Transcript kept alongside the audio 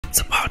It's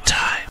about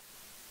time.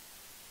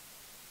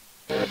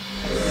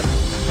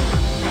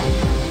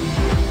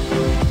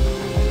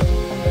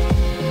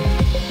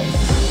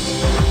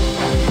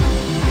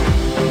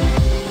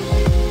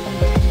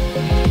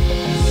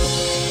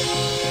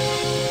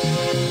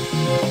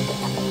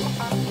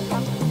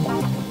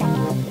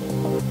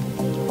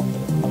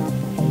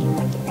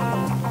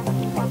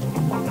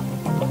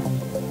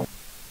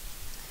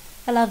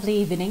 A lovely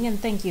evening and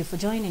thank you for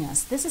joining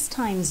us. This is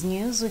Times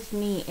News with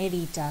me,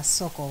 Edita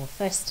Soko.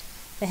 First,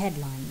 the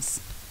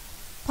headlines.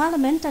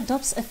 Parliament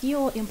adopts a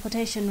fuel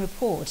importation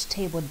report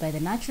tabled by the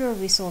Natural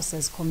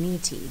Resources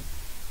Committee.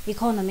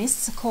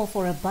 Economists call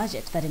for a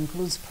budget that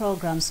includes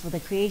programs for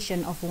the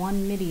creation of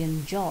 1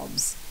 million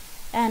jobs.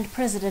 And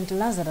President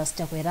Lazarus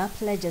Chakwera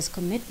pledges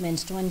commitment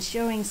to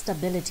ensuring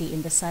stability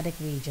in the Zodiak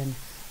region.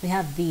 We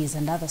have these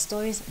and other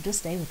stories. Do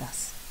stay with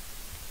us.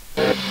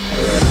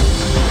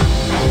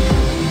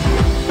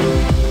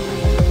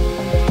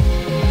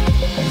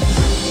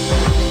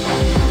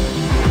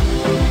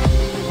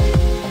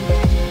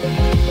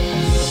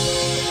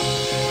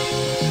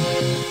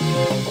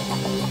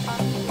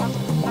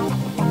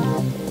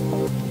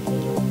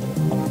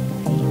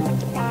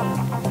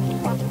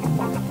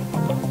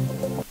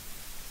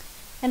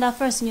 And our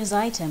first news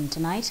item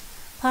tonight,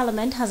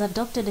 Parliament has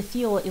adopted a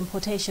fuel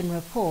importation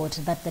report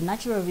that the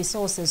Natural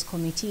Resources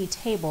Committee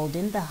tabled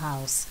in the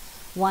House.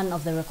 One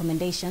of the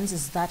recommendations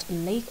is that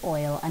Lake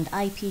Oil and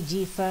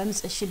IPG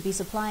firms should be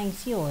supplying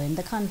fuel in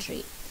the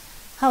country.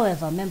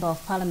 However, Member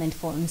of Parliament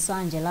for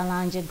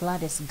Nsanje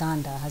Gladys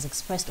Ganda has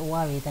expressed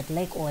worry that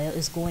Lake Oil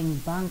is going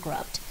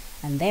bankrupt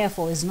and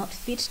therefore is not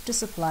fit to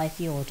supply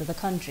fuel to the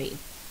country.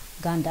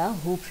 Ganda,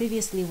 who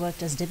previously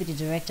worked as Deputy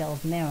Director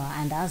of MERA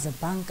and as a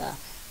banker,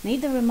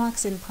 made the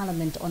remarks in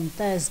Parliament on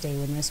Thursday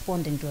when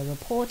responding to a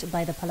report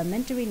by the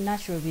Parliamentary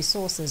Natural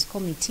Resources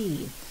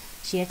Committee.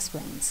 She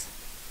explains.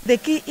 The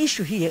key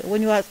issue here,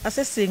 when you are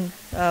assessing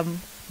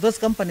those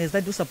companies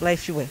that do supply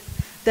fuel,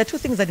 there are two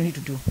things that you need to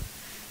do.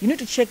 You need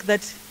to check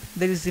that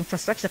there is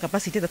infrastructure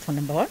capacity, that's for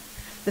number one.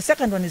 The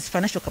second one is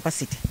financial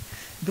capacity.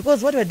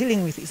 Because what we are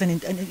dealing with is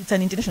it's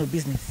an international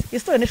business.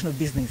 It's still a national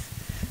business.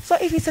 So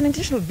if it's an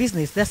international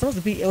business, there are supposed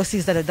to be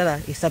LCs that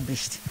are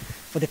established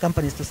for the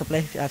companies to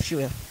supply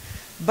fuel.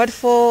 But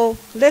for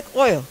Lake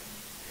Oil,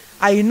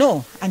 I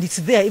know, and it's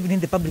there even in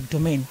the public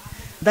domain,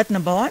 that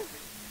number one,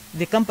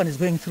 the company is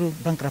going through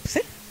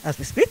bankruptcy as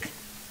we speak.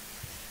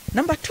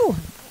 Number two,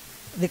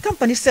 the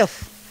company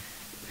itself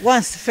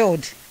once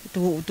failed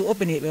to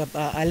open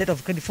a letter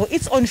of credit for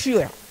its own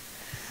fuel.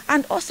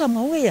 And also I'm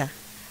aware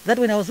that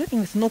when I was working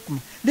with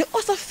NOCMA, they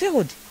also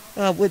failed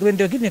when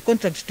they were given a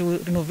contract to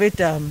renovate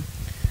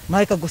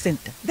Malawi Cargo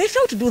Center. They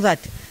failed to do that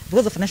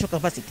because of financial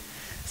capacity.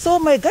 So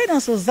my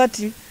guidance was that,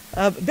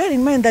 bear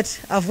in mind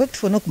that I've worked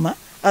for NOCMA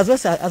as well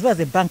as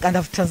a bank, and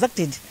I've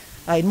transacted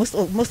in most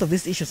of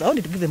these issues. I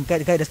wanted to give them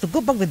guidance to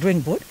go back to the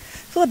drawing board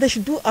so that they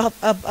should do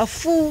a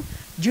full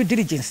due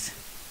diligence.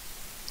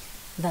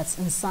 That's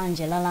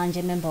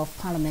Nsanje, Member of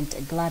Parliament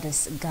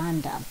Gladys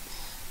Ganda.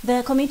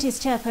 The committee's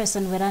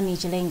chairperson, Werani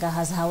Chilenga,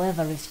 has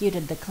however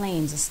refuted the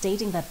claims,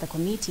 stating that the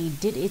committee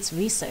did its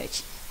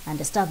research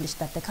and established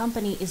that the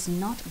company is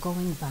not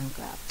going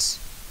bankrupt.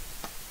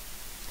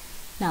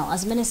 Now,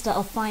 as Minister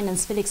of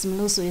Finance Felix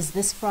Mlusu is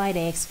this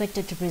Friday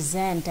expected to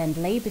present and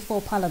lay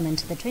before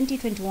Parliament the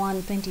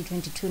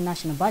 2021-2022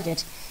 national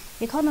budget,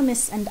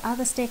 economists and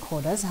other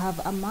stakeholders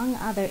have, among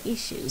other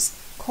issues,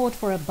 called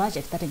for a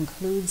budget that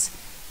includes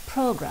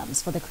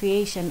programs for the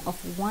creation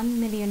of 1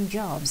 million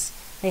jobs.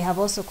 They have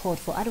also called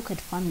for adequate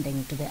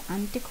funding to the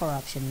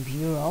Anti-Corruption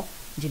Bureau,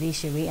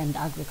 judiciary and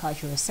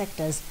agricultural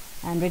sectors,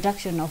 and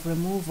reduction of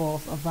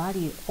removal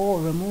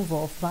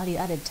of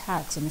value-added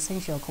tax on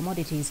essential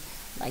commodities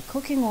like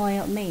cooking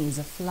oil, maize,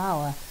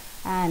 flour,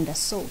 and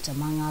salt,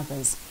 among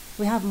others.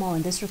 We have more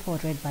in this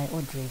report read by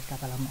Audrey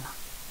Kabalamwa.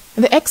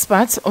 The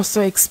experts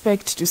also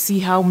expect to see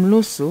how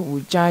Mlusu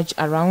will judge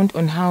around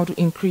on how to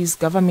increase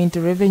government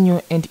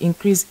revenue and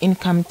increase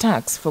income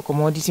tax for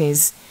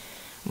commodities.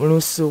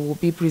 Mlusu will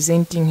be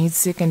presenting his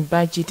second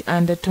budget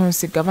under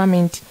Tonse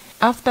government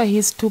after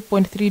his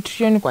 2.3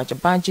 trillion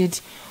kwacha budget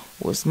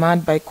was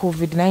marred by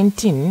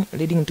COVID-19,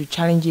 leading to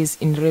challenges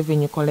in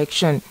revenue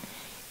collection.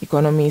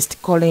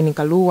 Economist Colin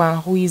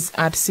Kalua, who is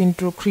at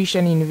Central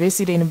Christian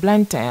University in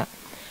Blantyre,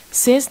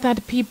 says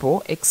that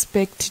people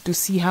expect to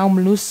see how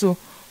Mlusu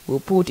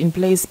will put in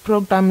place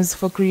programs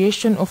for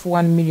creation of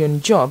 1 million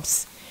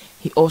jobs.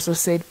 He also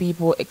said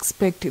people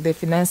expect the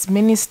finance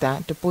minister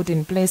to put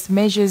in place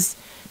measures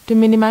to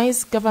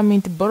minimize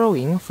government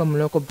borrowing from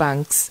local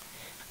banks.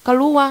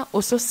 Kalua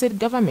also said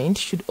government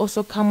should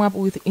also come up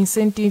with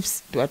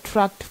incentives to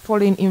attract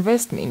foreign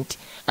investment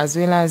as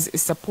well as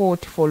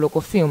support for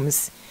local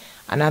films.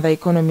 Another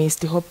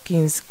economist,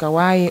 Hopkins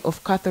Kawai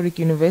of Catholic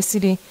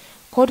University,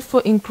 called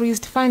for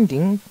increased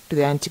funding to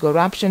the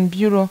Anti-Corruption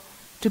Bureau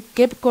to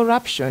curb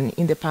corruption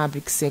in the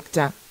public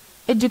sector.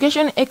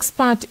 Education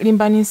expert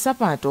Limbani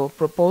Sapato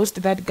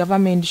proposed that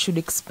government should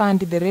expand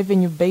the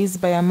revenue base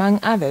by, among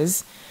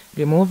others,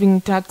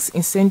 removing tax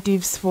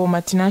incentives for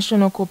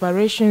multinational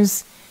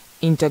corporations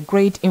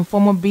integrate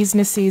informal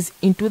businesses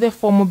into the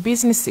formal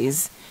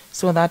businesses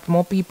so that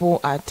more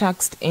people are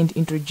taxed, and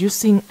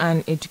introducing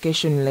an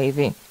education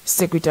levy.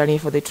 Secretary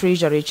for the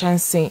Treasury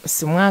Chancellor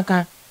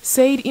Simwaka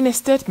said in a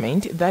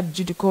statement that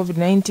due to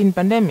COVID-19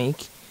 pandemic,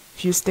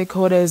 few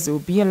stakeholders will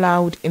be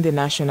allowed in the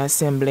National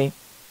Assembly.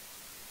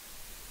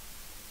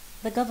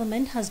 The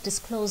government has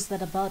disclosed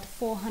that about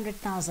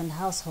 400,000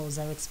 households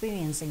are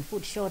experiencing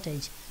food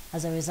shortage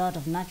as a result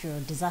of natural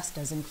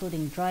disasters,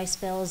 including dry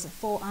spells,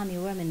 4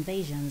 armyworm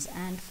invasions,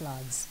 and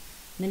floods.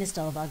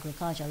 Minister of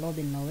Agriculture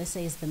Robin Lowe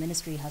says the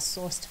ministry has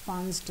sourced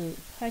funds to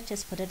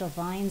purchase potato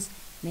vines,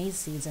 maize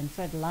seeds, and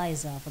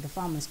fertilizer for the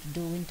farmers to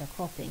do winter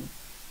cropping.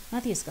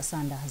 Matthews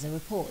Kasanda has a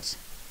report.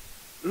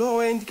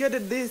 Lowe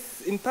indicated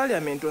this in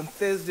Parliament on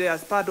Thursday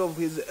as part of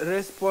his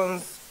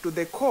response to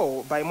the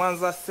call by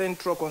Mwanza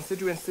Central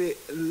Constituency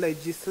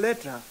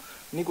legislator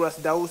Nicholas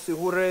Dausi,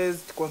 who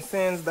raised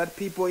concerns that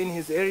people in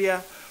his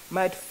area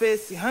might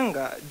face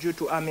hunger due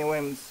to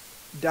armyworms.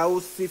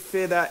 Dausi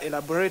further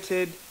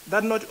elaborated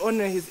that not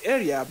only his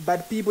area,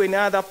 but people in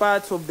other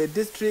parts of the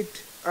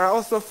district are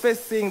also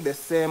facing the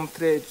same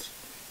threat.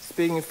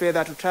 Speaking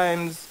further to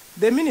Times,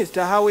 the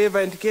minister, however,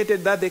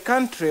 indicated that the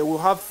country will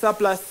have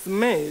surplus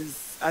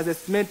maize as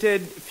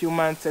estimated a few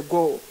months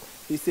ago.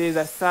 He says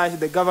as such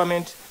the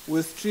government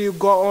will still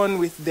go on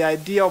with the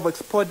idea of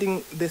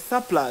exporting the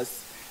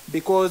surplus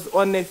because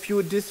only a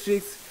few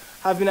districts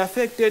have been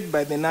affected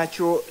by the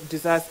natural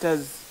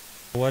disasters.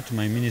 What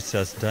my minister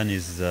has done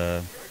is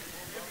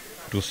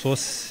to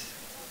source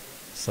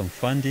some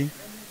funding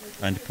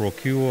and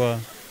procure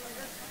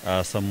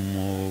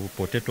some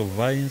potato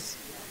vines,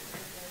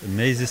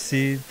 maize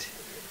seed,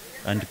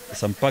 and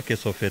some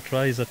packets of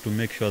fertilizer to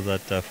make sure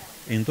that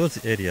in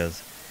those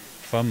areas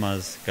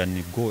farmers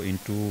can go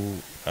into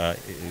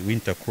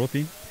winter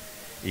cropping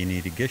in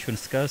irrigation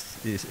sites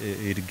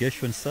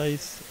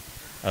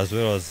as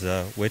well as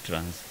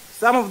wetlands.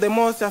 Some of the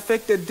most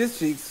affected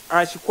districts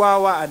are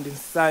Chikwawa and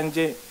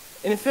Nsanje.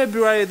 In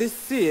February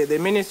this year, the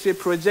ministry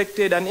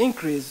projected an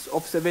increase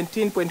of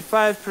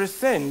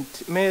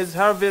 17.5% maize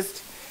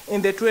harvest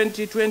in the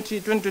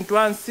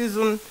 2020-2021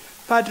 season,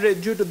 partly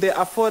due to the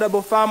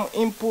Affordable Farm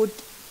Input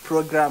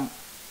Program.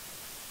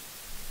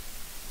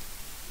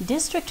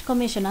 District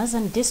commissioners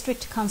and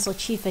district council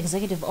chief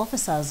executive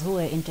officers who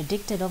were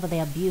interdicted over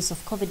the abuse of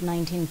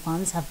COVID-19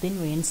 funds have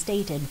been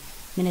reinstated,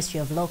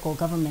 Ministry of Local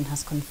Government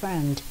has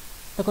confirmed.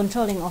 The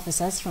controlling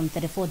officers from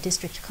 34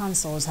 district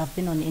councils have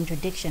been on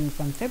interdiction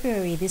from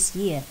February this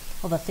year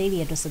over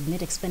failure to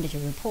submit expenditure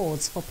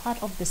reports for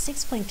part of the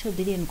 6.2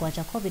 billion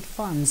Kwacha COVID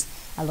funds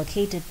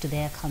allocated to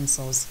their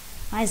councils.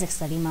 Isaac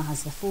Salima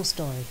has the full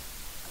story.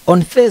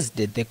 On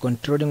Thursday, the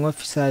controlling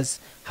officers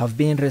have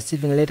been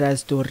receiving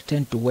letters to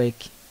return to work.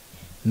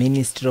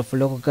 Minister of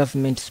Local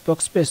Government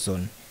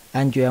spokesperson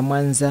Anjoya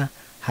Mwanza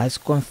has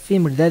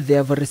confirmed that they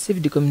have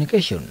received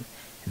communication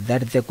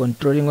that the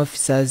controlling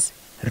officers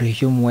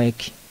resume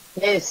work.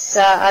 Yes,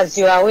 as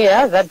you are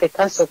aware that the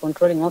council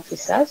controlling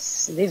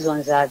officers, these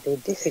ones are the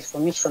district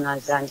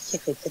commissioners and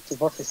chief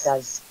executive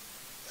officers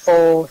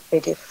for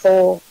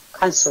 34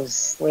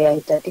 councils were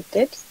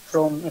interdicted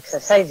from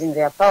exercising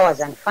their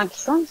powers and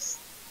functions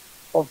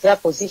of their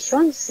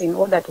positions in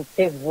order to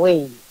pave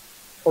way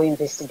for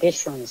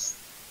investigations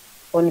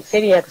on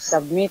failure to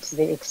submit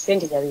the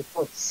expenditure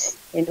reports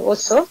and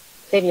also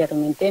failure to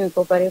maintain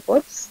proper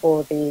records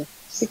for the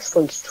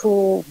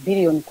 6.2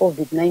 billion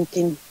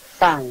COVID-19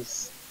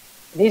 funds.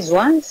 These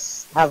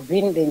ones have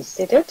been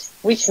reinstated,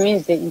 which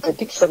means the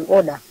interdiction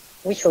order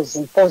which was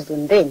imposed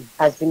on them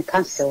has been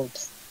cancelled,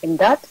 and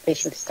that they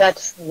should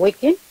start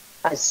working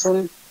as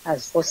soon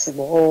as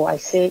possible, or I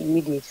say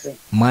immediately.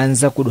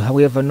 Mwanza could,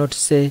 however, not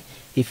say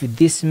if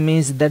this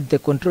means that the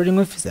controlling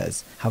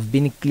officers have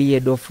been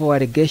cleared of all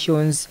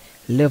allegations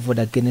leveled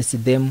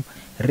against them,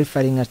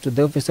 referring us to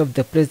the Office of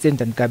the President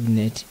and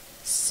Cabinet.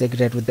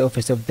 Secretary to the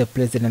Office of the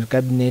President and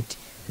Cabinet,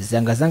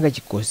 Zanga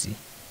Chikosi,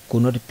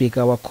 could not pick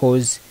our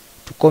calls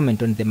to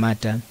comment on the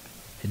matter.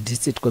 The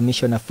District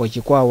Commissioner for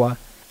Chikwawa,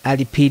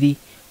 Ali Piri,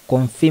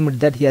 confirmed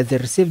that he has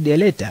received a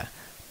letter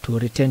to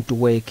return to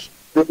work.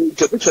 The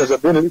interdictions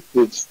have been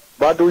lifted,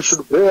 but we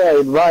should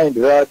bear in mind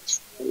that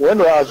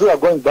as we are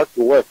going back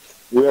to work,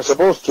 we are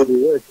supposed to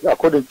work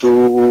according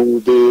to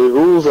the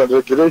rules and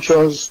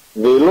regulations,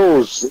 the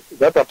laws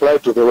that apply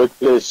to the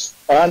workplace.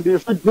 And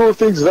if we do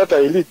things that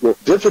are illegal,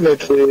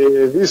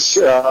 definitely this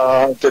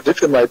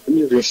interdiction might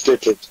be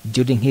reinstated.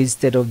 During his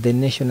State of the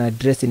Nation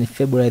address in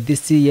February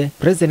this year,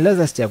 President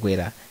Lazarus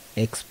Chakwera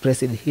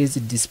expressed his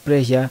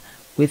displeasure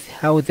with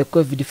how the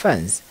COVID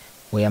funds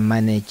were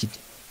managed.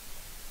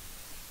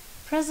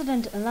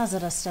 President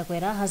Lazarus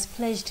Chakwera has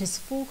pledged his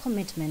full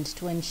commitment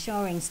to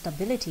ensuring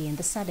stability in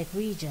the SADC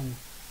region.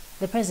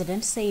 The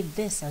president said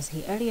this as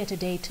he earlier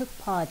today took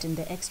part in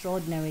the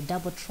extraordinary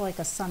Double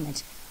Troika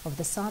Summit of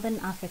the Southern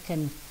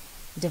African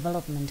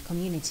Development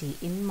Community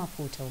in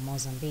Maputo,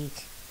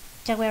 Mozambique.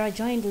 Chakwera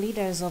joined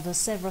leaders of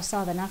several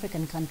Southern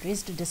African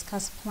countries to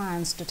discuss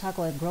plans to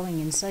tackle a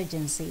growing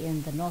insurgency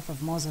in the north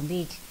of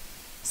Mozambique.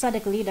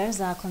 SADC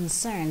leaders are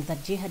concerned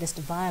that jihadist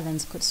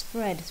violence could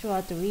spread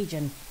throughout the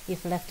region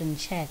if left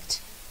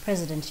unchecked.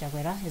 President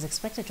Chakwera is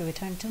expected to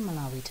return to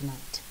Malawi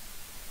tonight.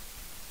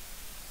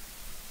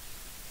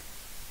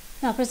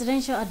 Now,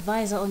 Presidential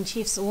Advisor on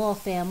Chiefs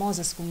Warfare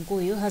Moses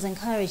Kunkuyu has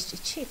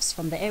encouraged chiefs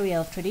from the area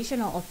of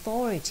traditional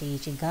authority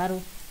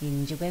Chigaru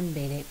in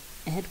Jigwembele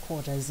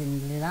headquarters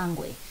in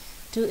Lilangwe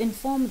to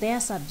inform their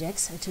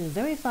subjects to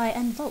verify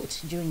and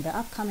vote during the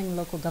upcoming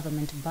local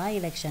government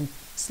by-election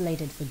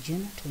slated for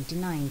June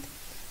 29th.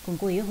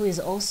 Kunkuyu, who is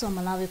also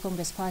Malawi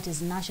Congress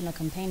Party's National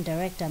Campaign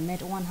Director,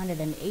 met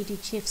 180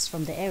 chiefs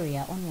from the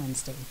area on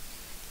Wednesday.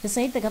 He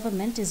said the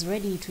government is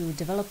ready to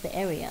develop the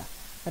area,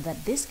 but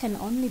that this can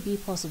only be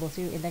possible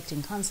through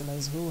electing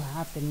councillors who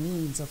have the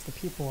needs of the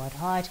people at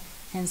heart,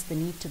 hence the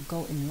need to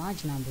go in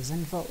large numbers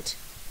and vote.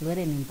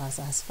 Lorraine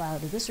Mbasa has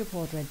filed this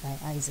report read by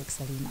Isaac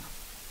Salima.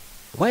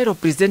 While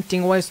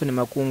representing Waison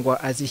Makungwa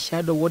as a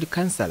shadow ward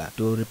councillor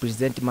to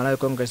represent Malawi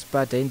Congress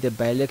Party in the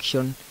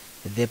by-election,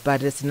 the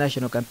party's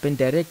national campaign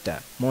director,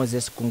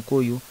 Moses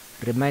Kunkuyu,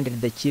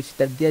 reminded the chiefs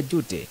that their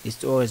duty is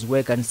to always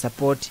work and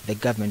support the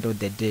government of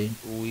the day.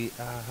 We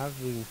are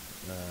having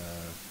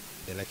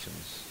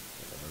elections,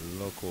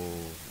 local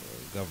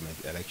government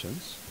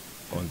elections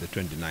on the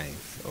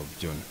 29th of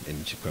June in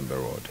Chikwembe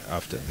Road.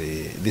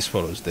 This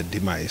follows the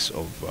demise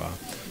of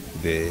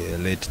the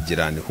late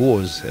Jirani, who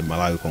was a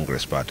Malawi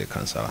Congress Party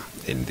councillor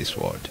in this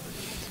ward.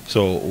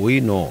 So we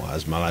know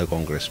as Malawi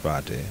Congress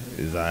Party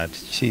that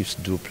chiefs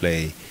do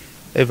play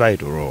a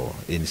vital role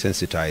in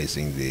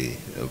sensitizing the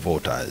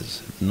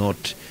voters,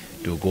 not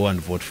to go and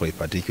vote for a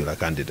particular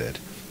candidate,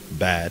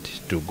 but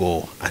to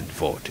go and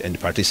vote and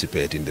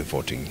participate in the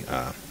voting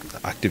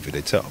activity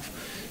itself.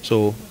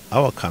 So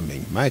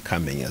my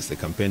coming as the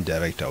campaign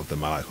director of the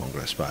Malawi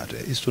Congress Party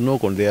is to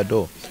knock on their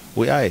door.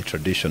 We are a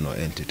traditional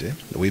entity.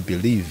 We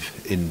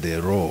believe in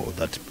the role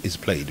that is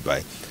played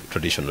by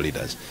traditional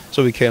leaders.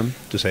 So we came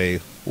to say,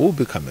 we'll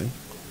be coming,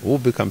 we'll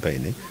be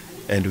campaigning,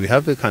 and we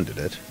have a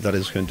candidate that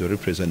is going to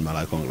represent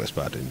Malawi Congress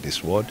Party in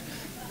this ward.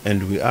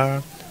 And we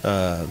are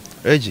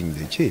urging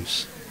the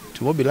chiefs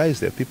to mobilize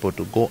their people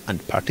to go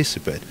and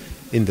participate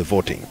in the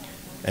voting.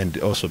 And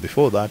also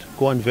before that,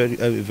 go and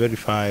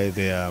verify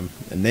their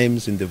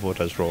names in the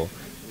voters' roll,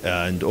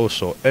 and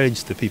also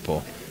urge the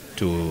people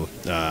to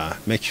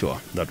make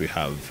sure that we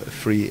have a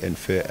free and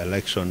fair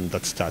election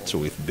that starts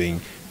with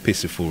being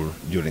peaceful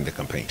during the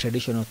campaign.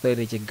 Traditional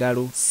authority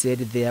Galu said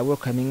they are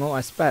welcoming all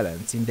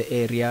aspirants in the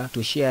area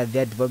to share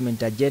their development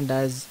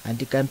agendas and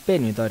to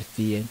campaign without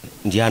fear.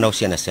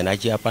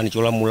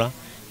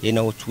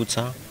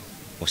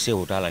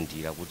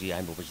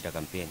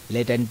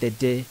 Later in the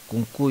day,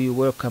 Kunkuyu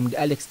welcomed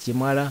Alex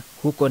Chimala,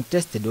 who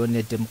contested on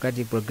a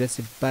Democratic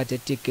Progressive Party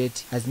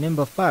ticket as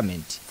Member of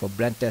Parliament for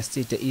Blantyre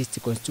City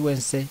East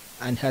constituency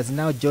and has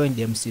now joined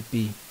the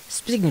MCP.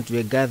 Speaking to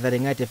a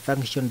gathering at a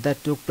function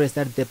that took place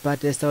at the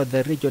party's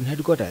Southern Region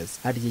headquarters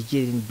at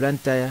Jijiri in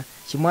Blantyre,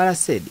 Chimala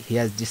said he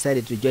has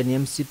decided to join the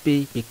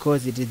MCP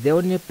because it is the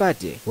only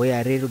party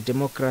where real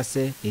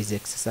democracy is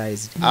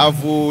exercised.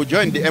 I've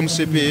joined the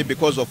MCP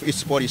because of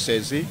its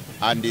policies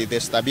and the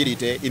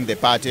stability in the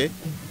party.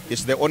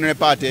 It's the only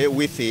party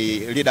with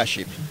the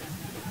leadership.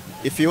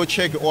 If you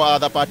check all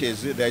other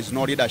parties, there is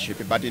no leadership.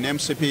 But in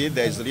MCP,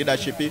 there is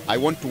leadership. I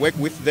want to work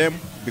with them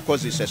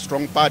because it's a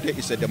strong party,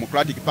 it's a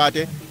democratic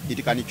party.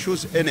 It can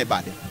choose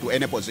anybody to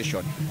any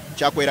position.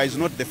 Chakwera is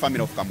not the family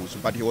of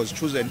Kamuzu, but he was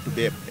chosen to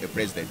be a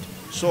president.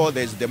 So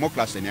there is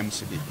democracy in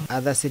MCP.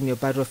 Other senior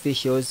party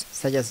officials,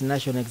 such as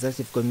National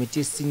Executive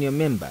Committee senior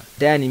member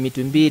Dani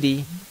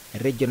Mitumbiri,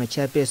 Regional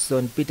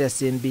Chairperson Peter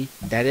Simbi,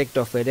 Director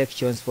of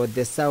Elections for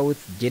the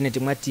South, Janet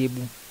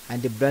Matibu,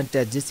 and the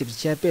Blantyre District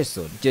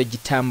Chairperson,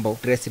 George Tambo,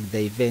 graced the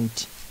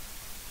event.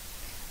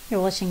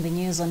 You're watching the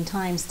news on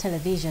Times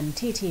Television,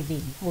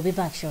 TTV. We'll be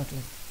back shortly.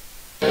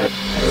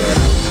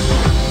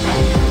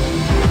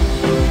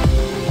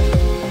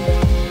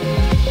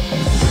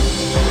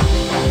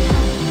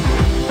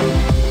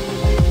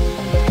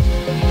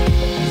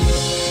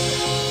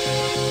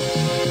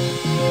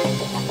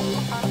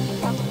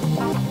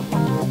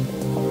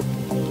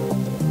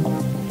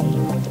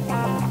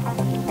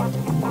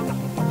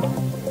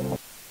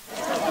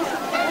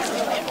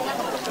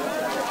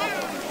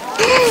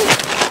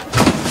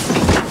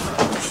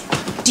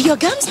 Do your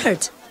gums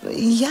hurt?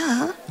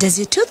 Yeah. Does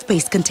your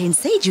toothpaste contain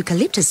sage,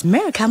 eucalyptus,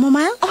 myrrh,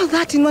 chamomile? All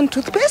that in one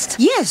toothpaste?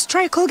 Yes,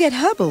 try Colgate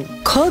Herbal.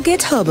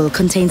 Colgate Herbal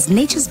contains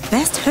nature's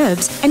best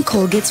herbs and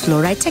Colgate's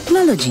fluoride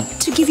technology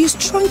to give you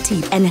strong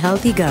teeth and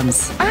healthy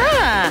gums.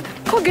 Ah,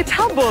 Colgate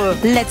Herbal.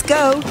 Let's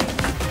go.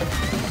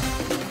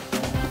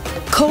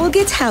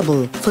 Colgate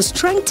Herbal for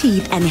strong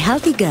teeth and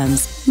healthy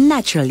gums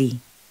naturally.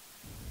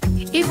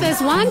 If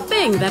there's one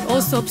thing that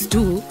all soaps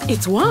do,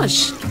 it's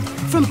wash.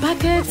 From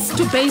buckets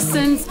to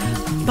basins,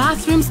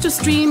 bathrooms to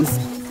streams,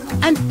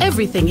 and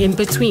everything in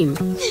between.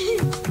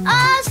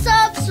 All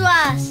soaps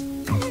wash.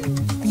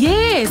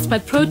 Yes,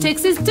 but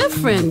Protex is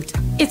different.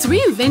 Its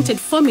reinvented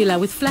formula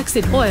with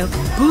flaxseed oil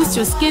boosts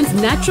your skin's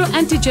natural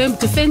anti-germ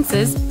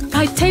defenses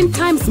by 10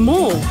 times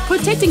more,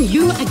 protecting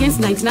you against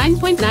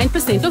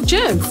 99.9% of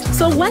germs.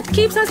 So what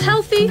keeps us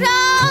healthy?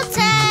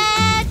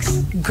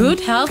 Protex! Good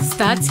health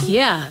starts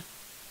here.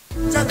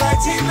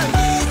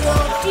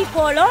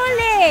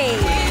 Tikolole!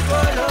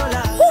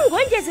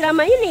 Kungonjezera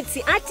mayunits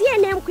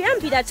ATNM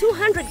kuyambira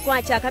 200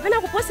 kwacha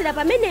kapena kuposera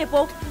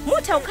pamenepo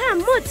mutha kukhala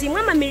mmodzi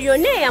mwa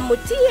mamilioneya mu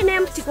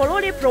TNM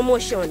Tikolole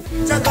promotion.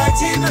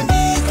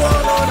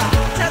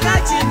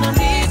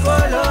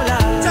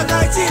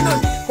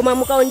 Koma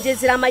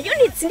mukaonjezera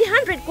mayunits ndi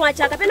 100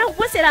 kwacha kapena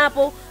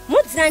kuposerapo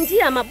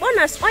mudzilandira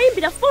mabonus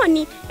oyimbira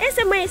foni,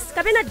 SMS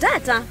kapena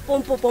data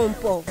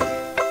pompo.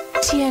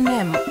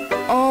 TNM,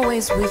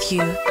 always with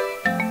you.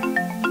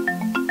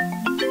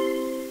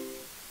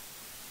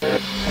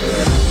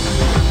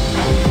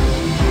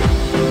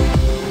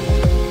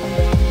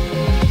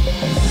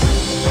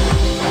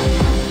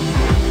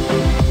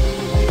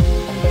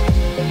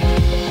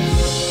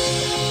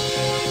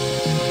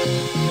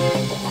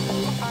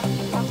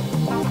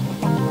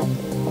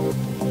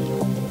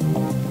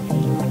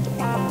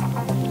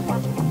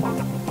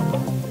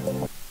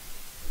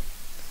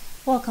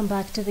 Welcome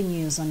back to the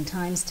news on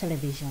Times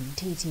Television,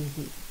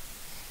 TTV.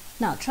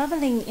 Now,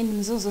 traveling in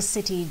Mzuzu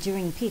City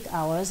during peak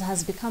hours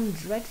has become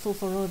dreadful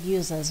for road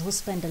users who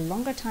spend a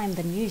longer time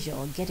than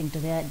usual getting to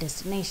their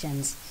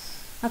destinations.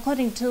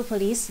 According to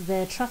police,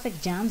 the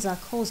traffic jams are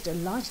caused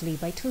largely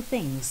by two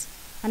things: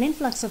 an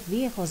influx of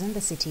vehicles in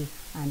the city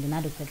and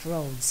inadequate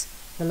roads.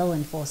 The law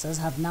enforcers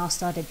have now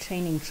started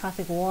training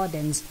traffic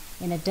wardens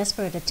in a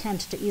desperate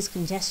attempt to ease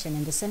congestion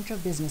in the central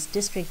business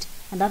district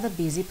and other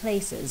busy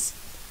places.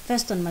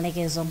 First on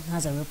Malegezo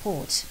has a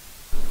report.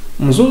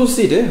 Mzuzu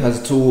City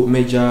has two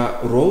major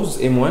roads,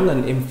 M1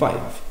 and M5,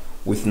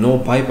 with no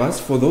bypass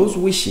for those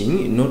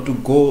wishing not to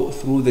go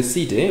through the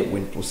city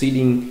when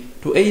proceeding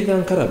to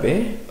either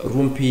Nkarabe,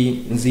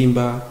 Rumpi,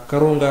 Nzimba,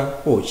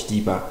 Karonga or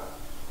Chitipa.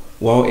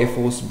 While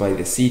efforts by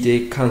the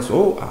city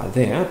council are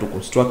there to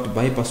construct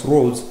bypass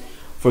roads,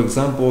 for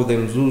example the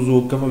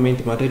Mzuzu Government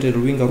Matete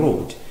Ruinga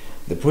Road,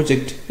 the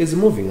project is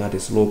moving at a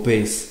slow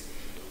pace.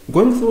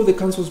 Going through the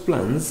council's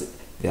plans,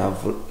 they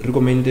have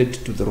recommended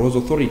to the Roads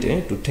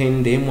Authority to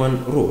turn the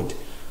M1 road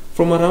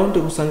from around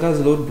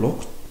Usangazi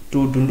roadblock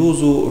to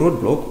Dunduzu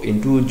roadblock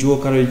into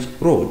dual carriage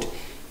road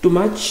to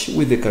match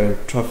with the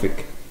current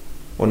traffic.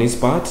 On its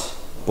part,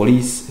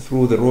 police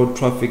through the Road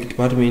Traffic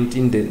Department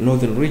in the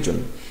northern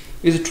region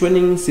is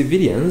training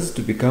civilians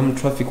to become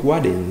traffic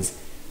wardens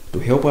to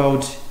help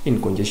out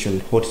in congestion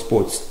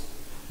hotspots.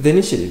 The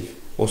initiative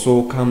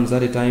also comes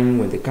at a time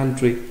when the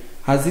country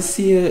has this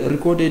year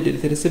recorded a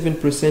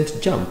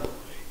 37% jump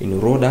in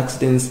road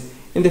accidents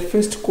in the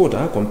first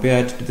quarter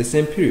compared to the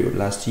same period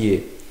last year.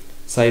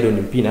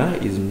 Sidon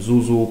Impina is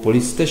Mzuzu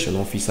Police Station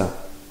officer.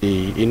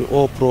 In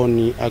all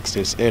prone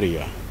accidents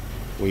area,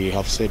 we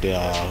have set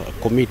a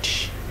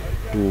committee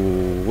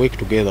to work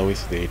together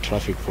with the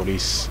traffic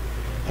police,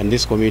 and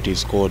this committee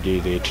is called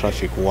the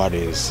traffic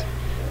wardens.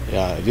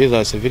 These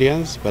are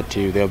civilians, but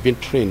they have been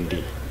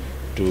trained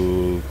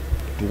to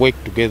work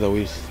together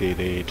with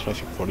the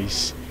traffic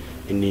police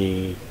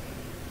in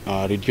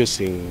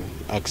reducing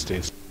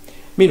accidents.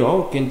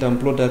 Meanwhile, Kentam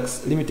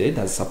Products Limited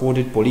has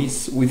supported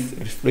police with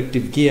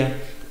reflective gear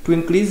to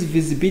increase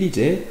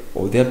visibility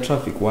of their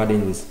traffic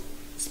wardens.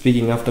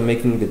 Speaking after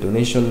making the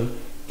donation,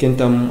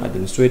 Kentam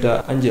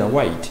Administrator Angela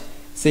White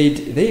said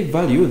they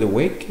value the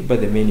work by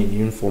the men in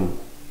uniform.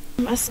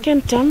 As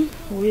Kentam,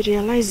 we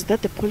realize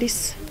that the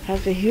police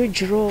have a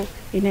huge role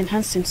in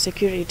enhancing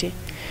security.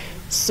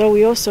 So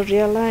we also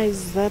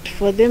realize that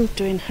for them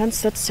to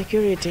enhance that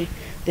security,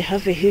 they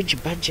have a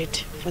huge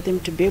budget for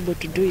them to be able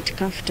to do it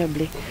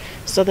comfortably.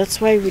 So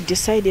that's why we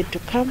decided to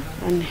come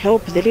and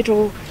help the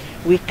little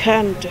we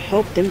can to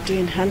help them to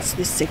enhance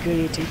this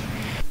security.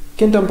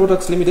 Kentam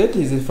Products Limited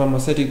is a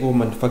pharmaceutical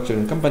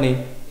manufacturing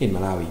company in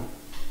Malawi.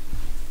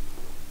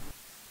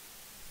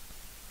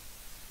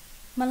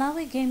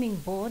 Malawi Gaming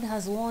Board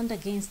has warned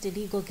against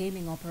illegal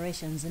gaming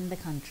operations in the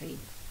country.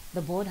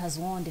 The board has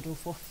warned it will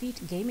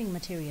forfeit gaming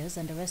materials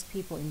and arrest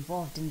people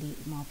involved in the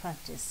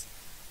malpractice.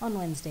 On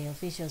Wednesday,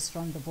 officials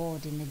from the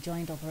board in a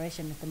joint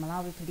operation with the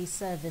Malawi Police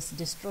Service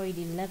destroyed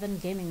 11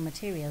 gaming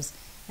materials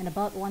and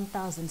about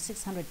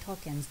 1,600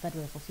 tokens that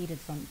were forfeited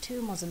from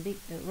two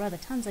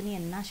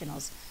Tanzanian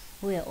nationals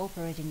who were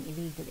operating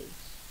illegally.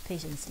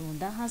 Patience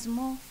Lunda has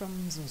more from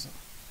Mzuzu.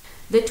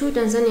 The two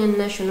Tanzanian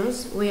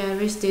nationals were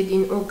arrested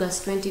in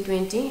August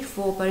 2020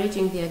 for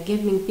operating their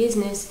gaming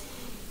business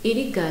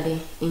illegally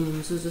in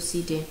Mzuzu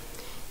City.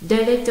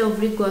 Director of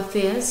Legal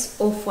Affairs,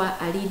 Ofwa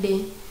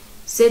Alide,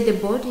 said the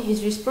board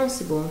is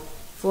responsible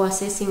for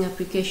assessing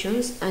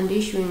applications and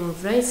issuing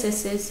of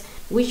licenses,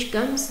 which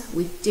comes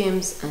with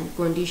terms and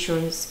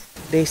conditions.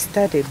 They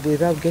started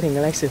without getting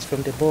a license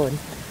from the board,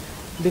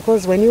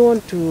 because when you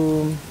want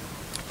to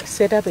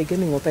set up a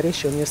gaming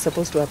operation, you're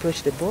supposed to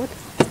approach the board.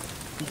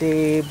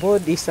 The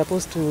board is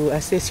supposed to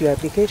assess your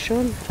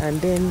application,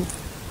 and then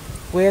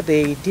where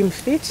they deem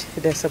fit,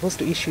 they're supposed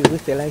to issue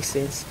with the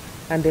license,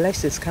 and the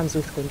license comes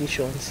with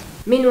conditions.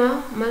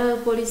 Meanwhile,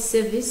 Malawi Police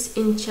Service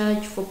in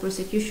charge for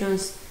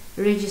prosecutions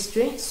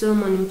Registrar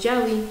Solomon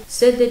Mchawi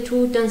said the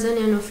two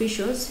Tanzanian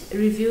officials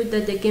revealed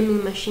that the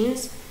gaming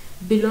machines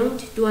belonged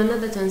to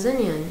another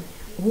Tanzanian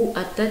who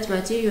at that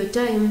material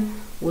time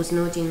was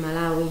not in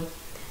Malawi.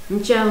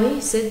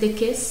 Mchawi said the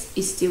case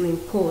is still in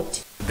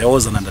court. There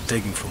was an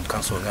undertaking from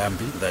Council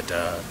Ngambi that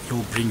he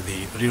will bring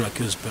the real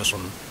accused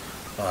person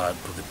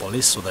to the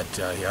police so that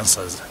he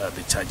answers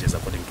the charges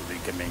according to the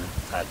Gaming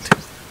Act.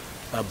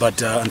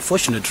 But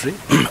unfortunately,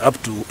 up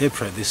to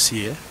April this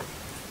year,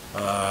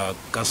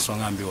 Council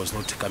Ngambi was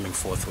not coming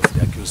forth with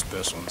the accused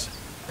persons.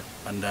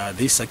 And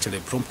this actually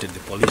prompted the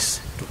police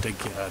to take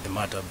the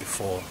matter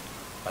before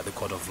the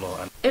court of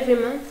law. Every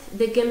month,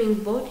 the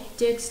gaming board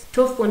takes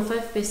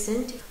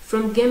 12.5%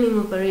 from gaming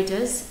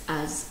operators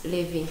as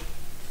levy.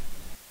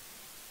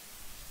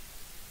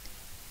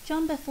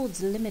 Jombe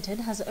Foods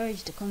Limited has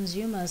urged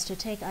consumers to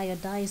take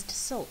iodized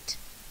salt,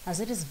 as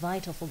it is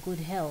vital for good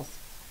health.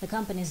 The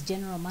company's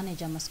general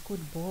manager, Maskud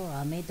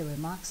Bora, made the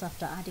remarks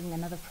after adding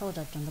another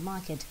product on the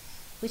market,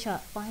 which are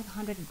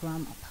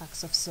 500-gram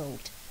packs of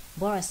salt.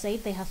 Bora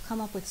said they have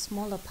come up with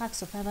smaller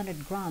packs of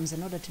 500 grams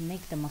in order to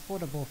make them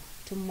affordable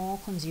to more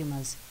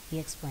consumers. He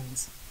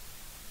explains.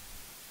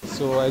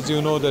 So as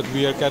you know that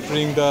we are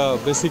catering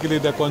basically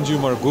the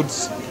consumer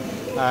goods,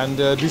 and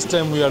this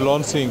time we are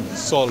launching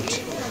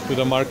salt to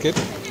the market.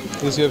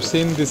 As you have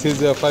seen, this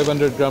is a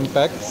 500-gram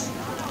pack.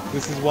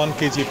 This is 1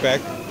 kg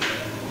pack,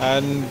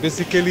 and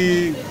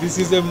basically this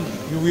is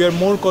we are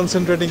more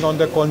concentrating on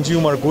the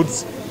consumer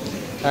goods,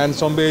 and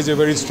Sombe is a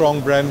very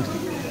strong brand,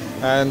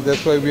 and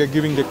that's why we are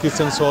giving the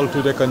kitchen salt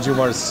to the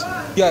consumers.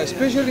 Yeah,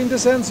 especially in the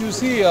sense, you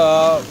see,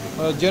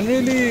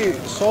 generally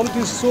salt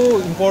is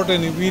so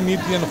important. We need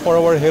it for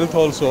our health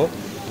also.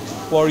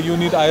 You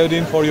need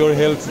iodine for your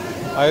health.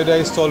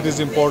 Iodized salt is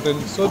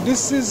important. So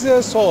this is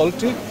a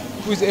salt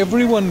which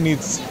everyone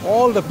needs.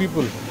 All the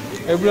people,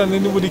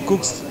 anybody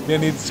cooks, they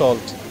need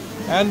salt.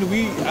 And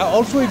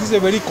also it is a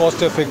very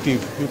cost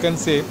effective. You can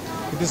say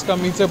it's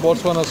a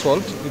Botswana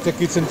salt. It's a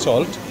kitchen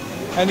salt,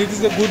 and it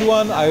is a good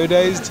one,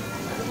 iodized,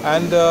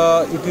 and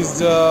it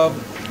is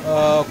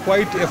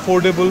quite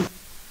affordable.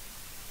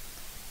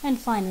 And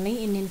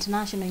finally, in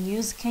international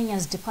news,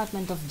 Kenya's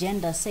Department of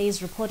Gender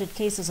says reported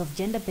cases of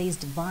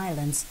gender-based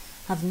violence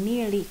have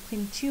nearly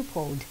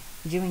quintupled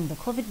during the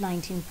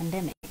COVID-19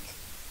 pandemic.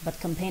 But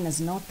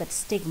campaigners note that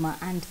stigma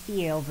and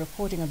fear of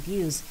reporting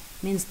abuse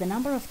means the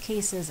number of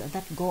cases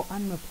that go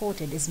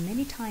unreported is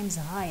many times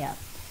higher.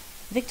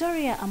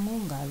 Victoria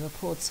Amunga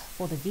reports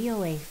for the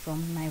VOA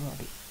from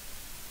Nairobi.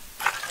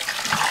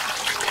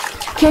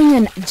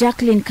 Kenyan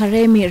Jacqueline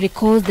Karemi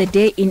recalls the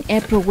day in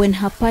April when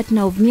her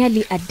partner of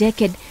nearly a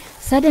decade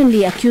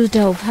suddenly accused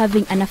her of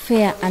having an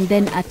affair and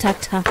then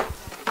attacked her.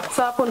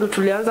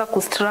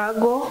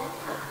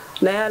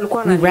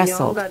 We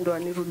wrestled.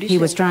 He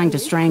was trying to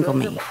strangle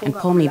me and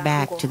pull me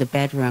back to the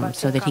bedroom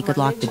so that he could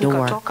lock the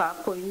door.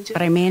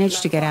 But I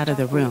managed to get out of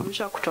the room.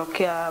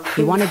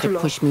 He wanted to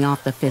push me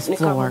off the 5th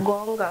floor.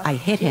 I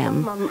hit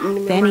him.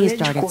 Then he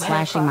started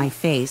slashing my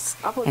face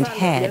and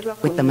head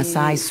with the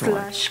Maasai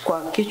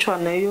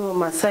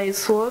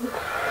sword.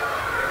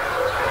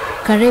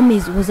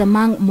 Karemi's was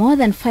among more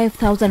than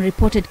 5,000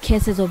 reported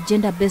cases of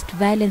gender-based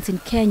violence in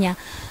Kenya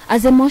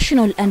as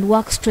emotional and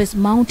work stress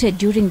mounted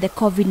during the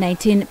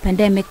COVID-19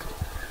 pandemic.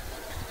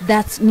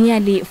 That's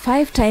nearly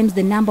 5 times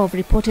the number of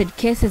reported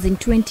cases in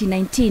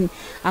 2019,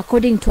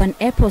 according to an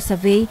April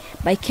survey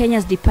by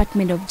Kenya's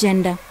Department of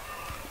Gender.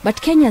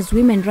 But Kenya's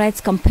women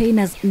rights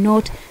campaigners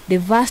note the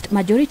vast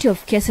majority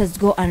of cases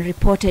go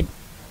unreported.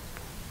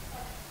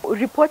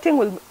 Reporting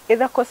will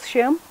either cause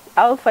shame.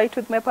 I'll fight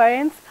with my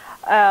parents.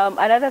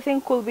 Another thing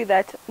could be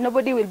that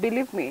nobody will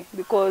believe me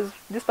because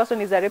this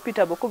person is a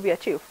reputable, could be a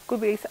chief,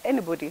 could be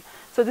anybody.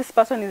 So this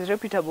person is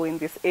reputable in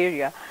this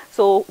area.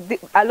 So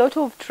a lot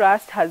of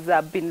trust has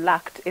been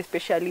lacked,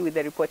 especially with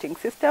the reporting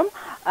system,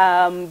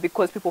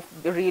 because people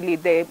really,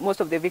 most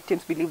of the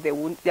victims believe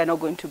they are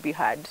not going to be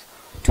heard.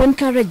 To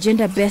encourage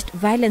gender-based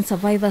violence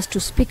survivors to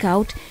speak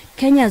out,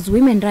 Kenya's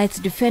women rights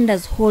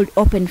defenders hold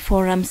open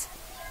forums.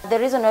 The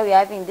reason why we're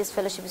having this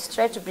fellowship is to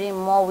try to bring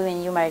more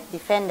women human rights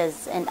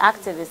defenders and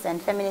activists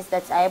and feminists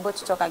that are able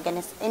to talk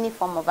against any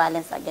form of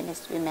violence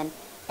against women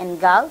and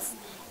girls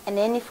and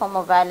any form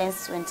of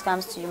violence when it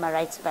comes to human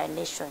rights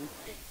violation.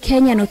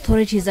 Kenyan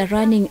authorities are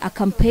running a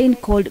campaign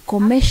called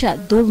Komesha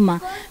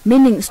Dhulma,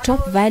 meaning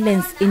Stop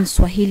Violence in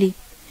Swahili.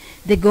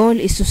 The goal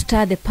is to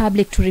stir the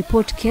public to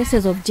report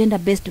cases of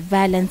gender-based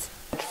violence.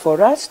 For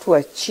us to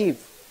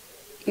achieve,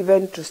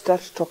 even to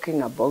start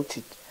talking about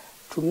it,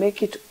 to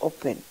make it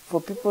open, for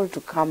people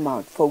to come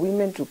out, for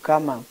women to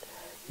come out,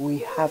 we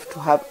have to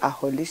have a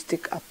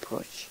holistic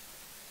approach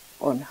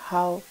on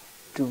how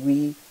do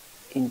we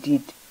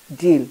indeed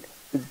deal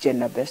with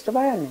gender-based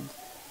violence.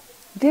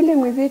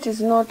 Dealing with it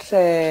is not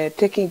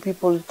taking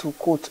people to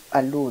court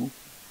alone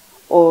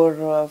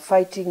or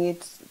fighting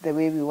it the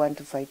way we want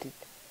to fight it.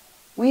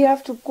 We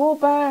have to go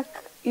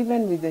back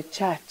even with the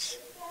church,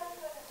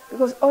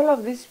 because all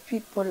of these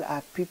people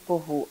are people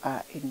who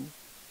are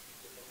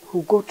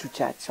who go to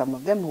church, some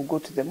of them who go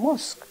to the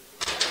mosque.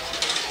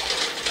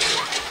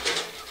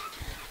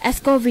 As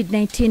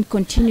COVID-19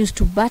 continues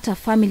to batter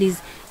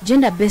families,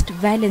 gender-based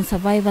violence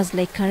survivors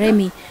like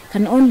Karemi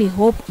can only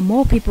hope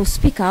more people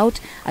speak out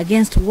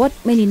against what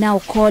many now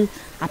call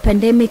a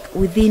pandemic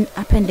within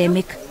a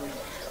pandemic.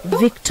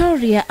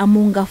 Victoria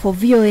Amunga for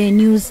VOA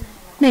News,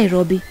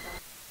 Nairobi.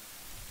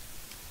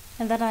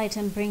 And that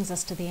item brings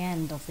us to the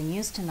end of the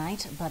news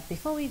tonight, but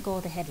before we go,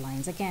 the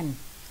headlines again.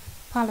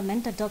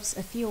 Parliament adopts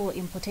a fuel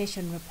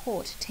importation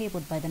report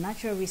tabled by the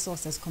Natural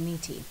Resources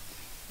Committee.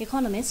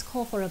 Economists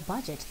call for a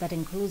budget that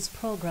includes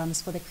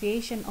programs for the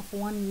creation of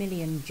 1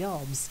 million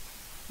jobs.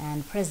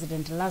 And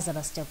President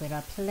Lazarus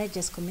Chakwera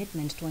pledges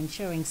commitment to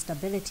ensuring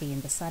stability in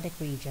the Zodiak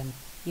region.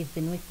 You've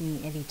been with me,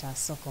 Evita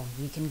Soko.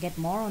 You can get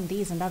more on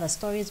these and other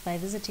stories by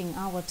visiting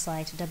our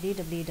website,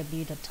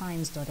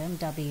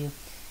 www.times.mw.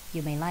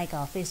 You may like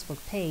our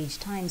Facebook page,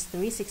 Times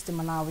 360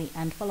 Malawi,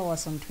 and follow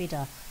us on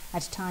Twitter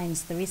at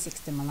Times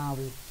 360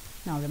 Malawi.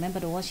 Now remember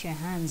to wash your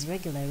hands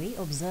regularly,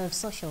 observe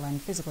social and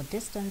physical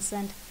distance,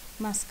 and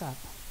mask up.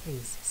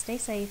 Please stay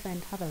safe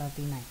and have a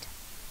lovely night.